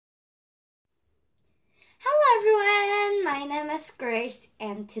my name is Grace,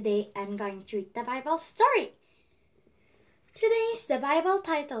 and today I'm going to read the Bible story. The Bible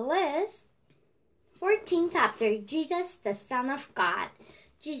title is 14th chapter, Jesus, the Son of God.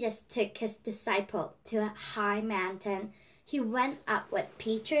 Jesus took his disciple to a high mountain. He went up with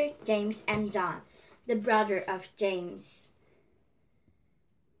Peter, James, and John, the brother of James.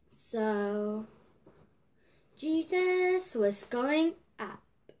 So, Jesus was going up.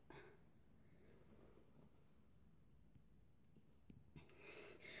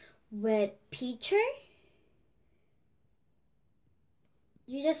 With Peter,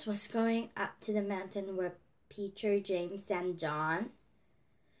 Jesus was going up to the mountain with Peter, James, and John,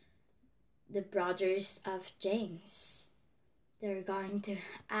 the brothers of James. They're going to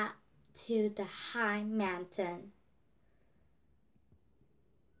up to the high mountain.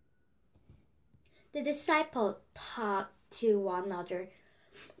 The disciples talked to one another.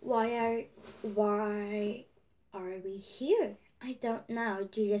 Why are we here? I don't know.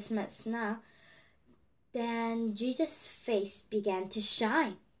 Jesus must know. Then Jesus' face began to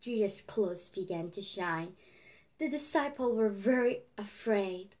shine. Jesus' clothes began to shine. The disciples were very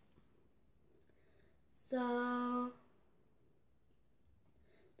afraid. So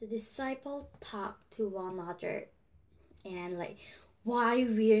the disciples talked to one another and why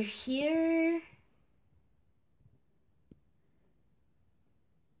we're here?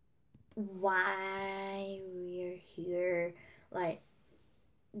 Why we're here?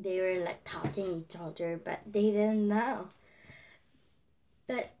 They were talking each other, but they didn't know.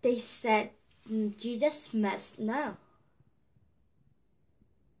 But they said Jesus must know.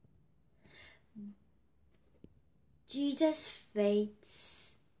 Jesus'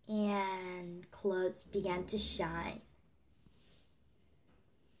 face and clothes began to shine.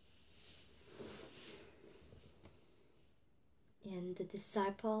 And the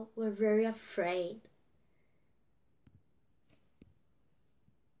disciples were very afraid.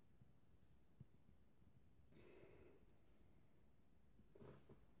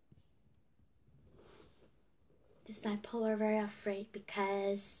 Disciples are very afraid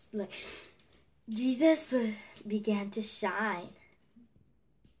because Jesus began to shine.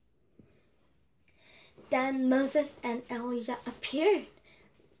 Then Moses and Elijah appeared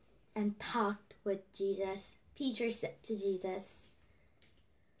and talked with Jesus. Peter said to Jesus,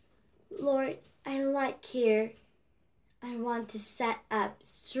 "Lord, I like here. I want to set up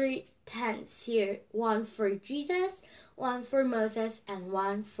 3 tents here, one for Jesus, one for Moses, and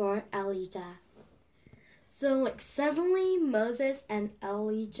one for Elijah." So suddenly Moses and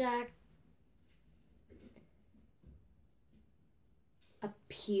Elijah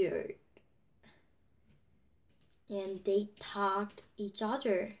appeared and they talked each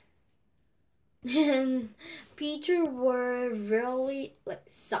other. And Peter were really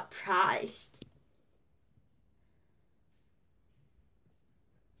surprised.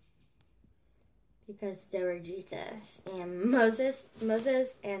 Because they were Jesus and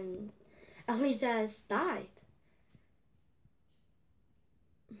Moses and Elijah died.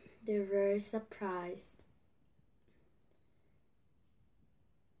 They were surprised.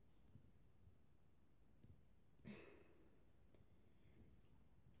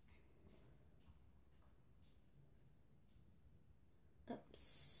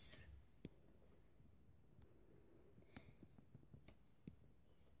 Oops.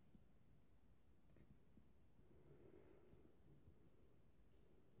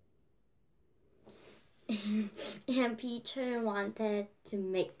 And Peter wanted to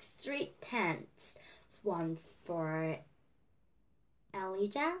make 3 tents, one for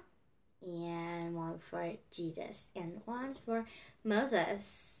Elijah, and one for Jesus, and one for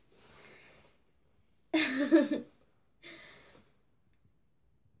Moses.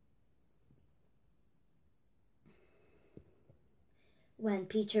 When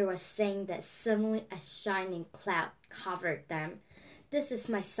Peter was saying that, suddenly a shining cloud covered them. "This is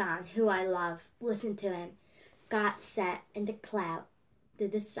my son, who I love. Listen to him," God said in the cloud. The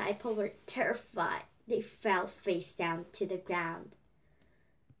disciples were terrified. They fell face down to the ground.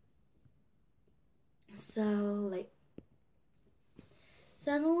 So,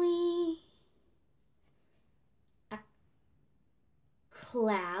 suddenly a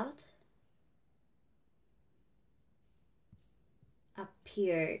cloud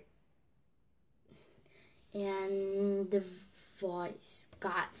appeared, and the voice,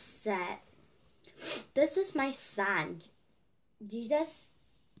 God said, "This is my son. Jesus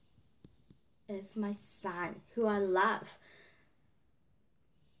is my son, who I love.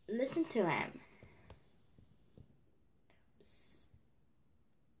 Listen to him."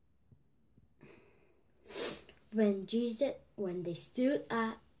 When they stood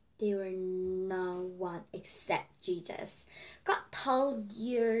up, they were no one except Jesus. God told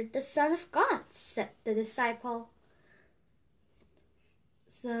you're the Son of God, said the disciple.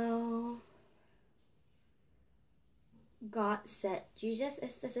 So God said Jesus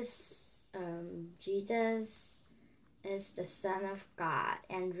is the Son of God,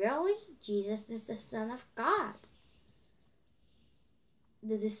 and really, Jesus is the Son of God.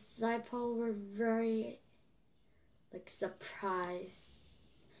 The disciples were very surprised,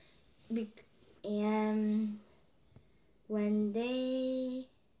 and when they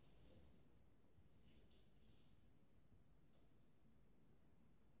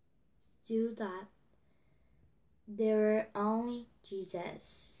do that, there were only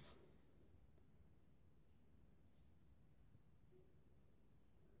Jesus.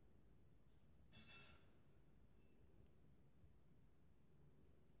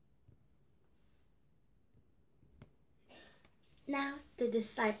 Now the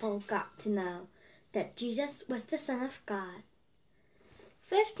disciple got to know that Jesus was the Son of God.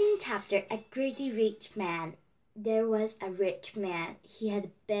 15th chapter, a greedy rich man. There was a rich man. He had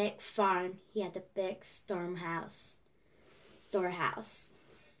a big farm. He had a big storehouse.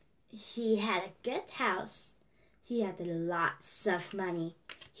 He had a good house. He had lots of money.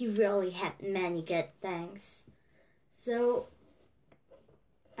 He really had many good things. So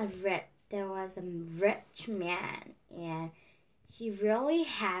there was a rich man, and he really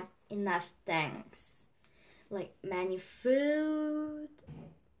had enough things, like many food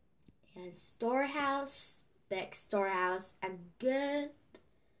and big storehouse, a good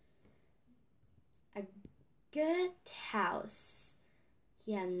house.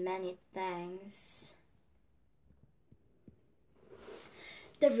 He had many things.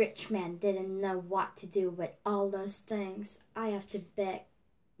 The rich man didn't know what to do with all those things. I have to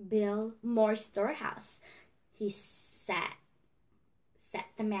build more storehouse, he said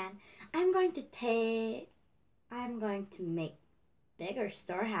the man. I'm going to make bigger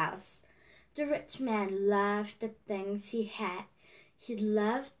storehouse. The rich man loved the things he had. He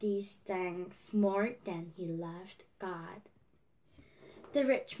loved these things more than he loved God. The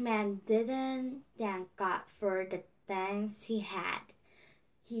rich man didn't thank God for the things he had.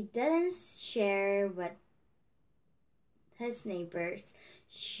 He didn't share with his neighbors.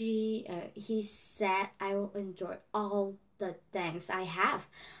 He said, I will enjoy all the things I have.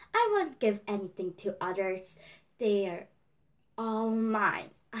 I won't give anything to others. They are all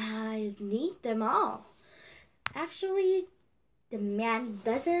mine. I need them all. Actually, the man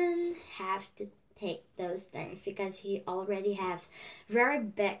doesn't have to take those things because he already has very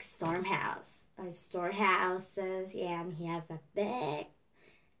big storehouses, and he have a big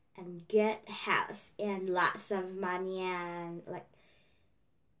and good house and lots of money and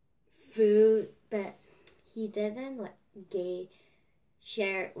food, but he didn't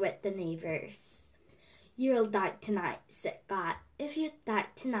share with the neighbors. You'll die tonight, said God. If you die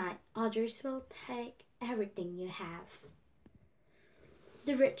tonight, others will take everything you have.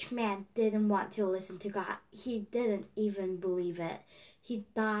 The rich man didn't want to listen to God. He didn't even believe it. He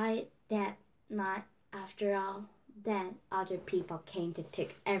died that night after all. Then other people came to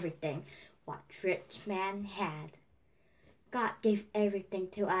take everything what rich man had. God gave everything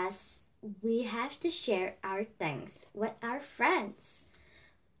to us. We have to share our things with our friends.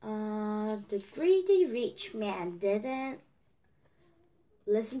 The greedy rich man didn't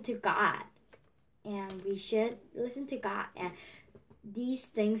listen to God, and we should listen to God. And these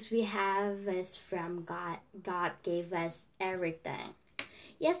things we have is from God. God gave us everything.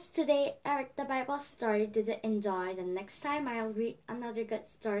 Yes, today the Bible story. Did you enjoy? The next time I'll read another good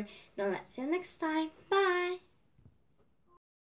story. Then let's see you next time. Bye.